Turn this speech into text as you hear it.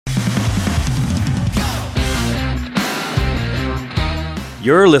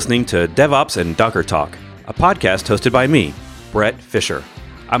You're listening to DevOps and Docker Talk, a podcast hosted by me, Brett Fisher.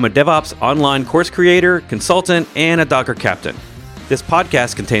 I'm a DevOps online course creator, consultant, and a Docker captain. This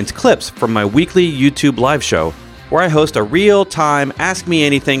podcast contains clips from my weekly YouTube live show, where I host a real-time Ask Me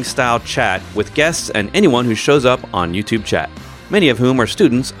Anything style chat with guests and anyone who shows up on YouTube chat, many of whom are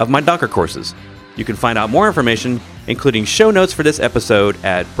students of my Docker courses. You can find out more information, including show notes for this episode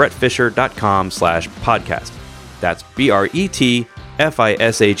at brettfisher.com/podcast. That's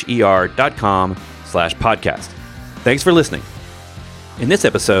BRETFISHER.com/podcast. Thanks for listening. In this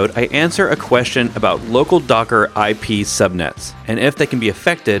episode, I answer a question about local Docker IP subnets and if they can be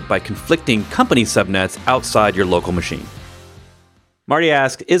affected by conflicting company subnets outside your local machine. Marty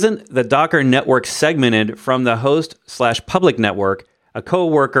asks, isn't the Docker network segmented from the host/public network? A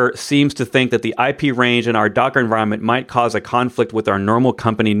coworker seems to think that the IP range in our Docker environment might cause a conflict with our normal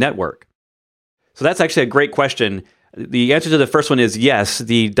company network. So that's actually a great question. The answer to the first one is yes.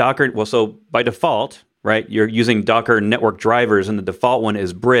 The Docker, so by default, right, you're using Docker network drivers, and the default one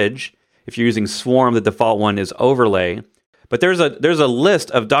is Bridge. If you're using Swarm, the default one is Overlay. But there's a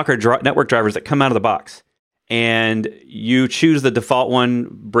list of Docker network drivers that come out of the box. And you choose the default one,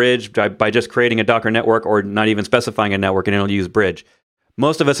 Bridge, by just creating a Docker network or not even specifying a network, and it'll use Bridge.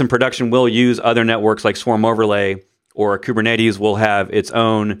 Most of us in production will use other networks like Swarm Overlay, or Kubernetes will have its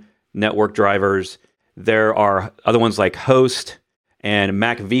own network drivers. There are other ones like Host and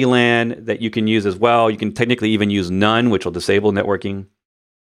Mac VLAN that you can use as well. You can technically even use none, which will disable networking.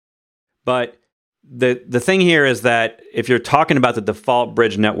 But the thing here is that if you're talking about the default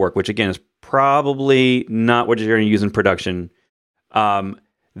Bridge network, which again is probably not what you're going to use in production,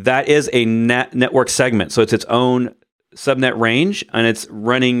 that is a network segment. So it's its own subnet range, and it's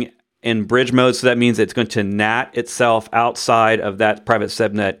running in Bridge mode. So that means it's going to NAT itself outside of that private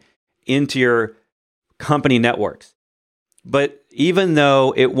subnet into your company networks. But even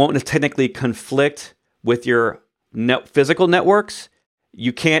though it won't technically conflict with your physical networks,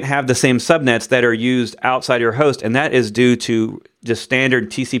 you can't have the same subnets that are used outside your host, and that is due to just standard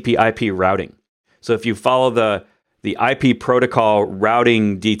TCP/IP routing. So if you follow the IP protocol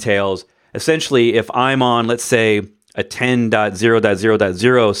routing details, essentially if I'm on, let's say, a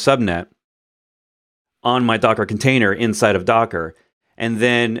 10.0.0.0 subnet on my Docker container inside of Docker, and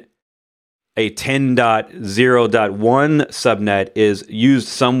then a 10.0.1 subnet is used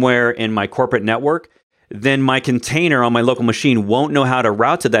somewhere in my corporate network, then my container on my local machine won't know how to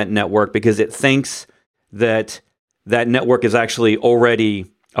route to that network because it thinks that that network is actually already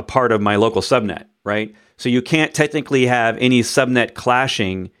a part of my local subnet, right? So you can't technically have any subnet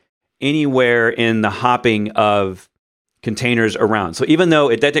clashing anywhere in the hopping of containers around. So even though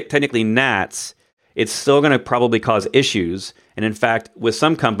it technically NATs, it's still going to probably cause issues. And in fact, with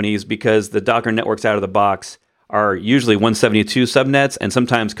some companies, because the Docker networks out of the box are usually 172 subnets, and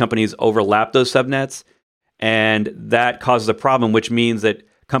sometimes companies overlap those subnets, and that causes a problem, which means that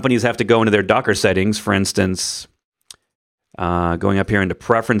companies have to go into their Docker settings, for instance, going up here into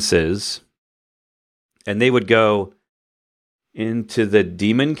preferences, and they would go into the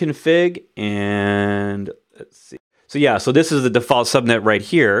daemon config, and let's see. So yeah, so this is the default subnet right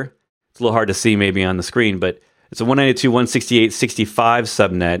here. It's a little hard to see maybe on the screen, but it's a 192.168.65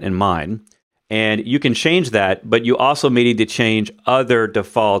 subnet in mine. And you can change that, but you also may need to change other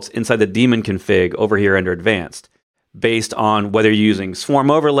defaults inside the daemon config over here under advanced, based on whether you're using Swarm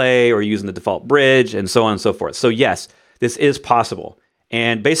Overlay or using the default Bridge and so on and so forth. So yes, this is possible.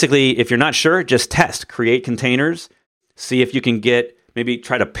 And basically, if you're not sure, just test, create containers, see if you can maybe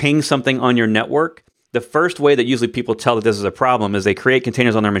try to ping something on your network. The first way that usually people tell that this is a problem is they create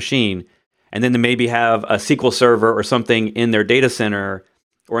containers on their machine, and then they maybe have a SQL server or something in their data center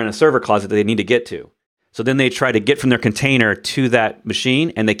or in a server closet that they need to get to. So then they try to get from their container to that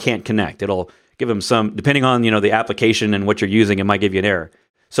machine, and they can't connect. It'll give them some, depending on the application and what you're using, it might give you an error.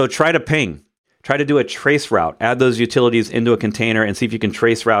 So try to ping. Try to do a trace route. Add those utilities into a container and see if you can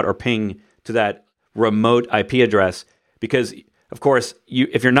trace route or ping to that remote IP address, because of course,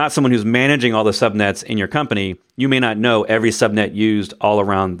 if you're not someone who's managing all the subnets in your company, you may not know every subnet used all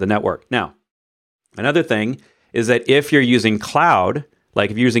around the network. Now, another thing is that if you're using cloud,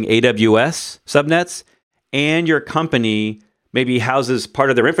 like if you're using AWS subnets, and your company maybe houses part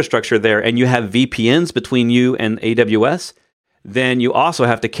of their infrastructure there, and you have VPNs between you and AWS, then you also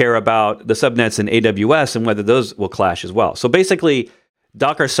have to care about the subnets in AWS and whether those will clash as well. So basically,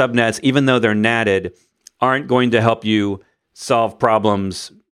 Docker subnets, even though they're NATed, aren't going to help you solve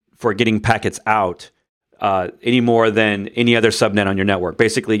problems for getting packets out any more than any other subnet on your network.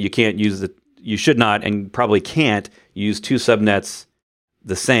 Basically, you should not and probably can't use two subnets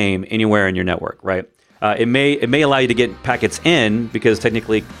the same anywhere in your network, right? It may allow you to get packets in because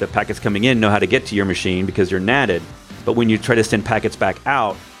technically the packets coming in know how to get to your machine because you're NATed. But when you try to send packets back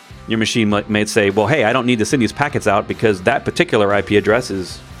out, your machine may say, well, hey, I don't need to send these packets out because that particular IP address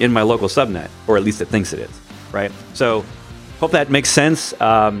is in my local subnet, or at least it thinks it is, right? So hope that makes sense.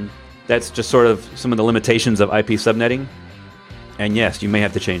 That's just sort of some of the limitations of IP subnetting. And yes, you may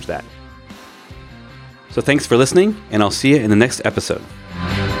have to change that. So thanks for listening, and I'll see you in the next episode.